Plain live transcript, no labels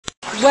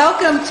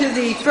Welcome to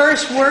the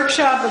first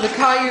workshop of the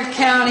Collier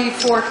County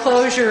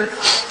Foreclosure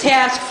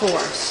Task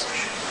Force.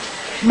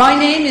 My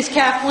name is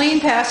Kathleen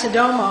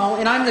Pasadomo,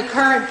 and I'm the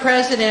current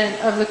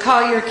president of the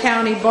Collier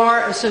County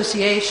Bar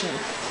Association.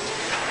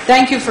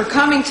 Thank you for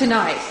coming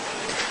tonight.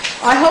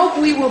 I hope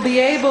we will be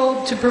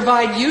able to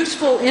provide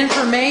useful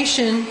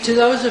information to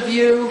those of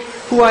you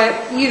who are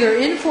either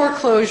in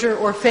foreclosure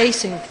or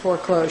facing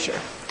foreclosure.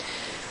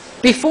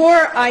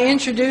 Before I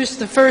introduce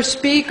the first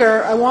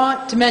speaker, I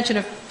want to mention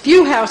a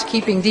few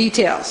housekeeping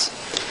details.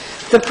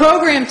 The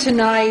program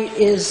tonight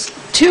is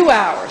 2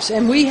 hours,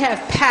 and we have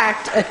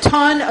packed a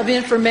ton of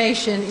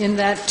information in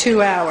that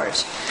 2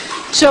 hours.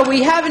 So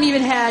we haven't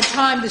even had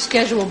time to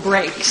schedule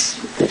breaks.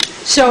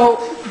 So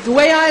the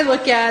way I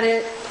look at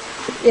it,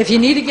 if you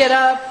need to get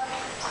up,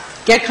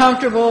 get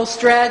comfortable,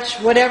 stretch,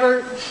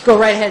 whatever, go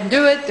right ahead and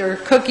do it. There are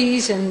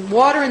cookies and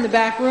water in the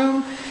back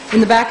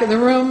of the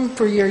room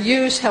for your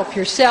use. Help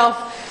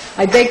yourself.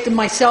 I baked them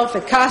myself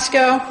at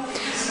Costco.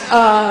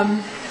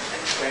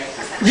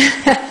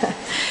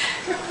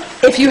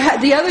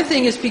 The other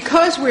thing is,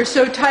 because we're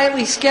so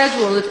tightly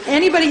scheduled, if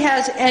anybody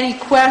has any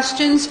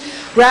questions,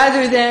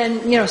 rather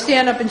than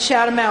stand up and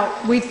shout them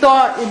out, we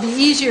thought it'd be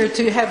easier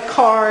to have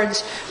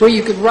cards where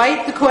you could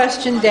write the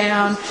question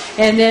down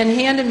and then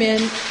hand them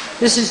in.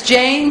 This is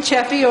Jane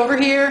Cheffy over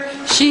here.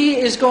 She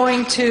is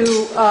going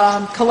to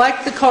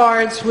collect the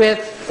cards with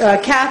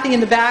Kathy in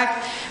the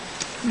back.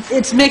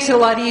 It makes it a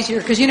lot easier,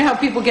 because you know how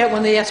people get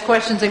when they ask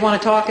questions, they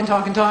want to talk and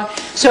talk and talk.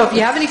 So if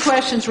you have any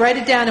questions, write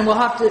it down, and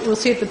we'll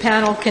see if the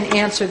panel can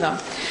answer them.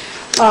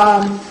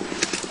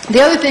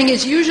 The other thing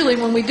is, usually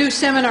when we do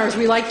seminars,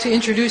 we like to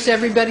introduce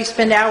everybody,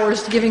 spend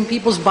hours giving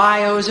people's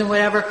bios and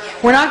whatever.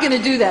 We're not going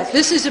to do that.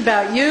 This is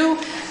about you.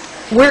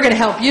 We're going to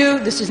help you.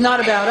 This is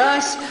not about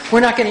us. We're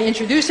not going to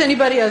introduce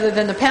anybody other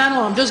than the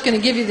panel. I'm just going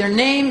to give you their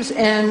names,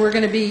 and we're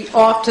going to be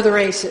off to the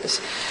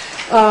races.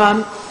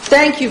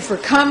 Thank you for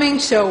coming.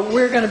 So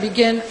we're going to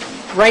begin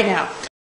right now.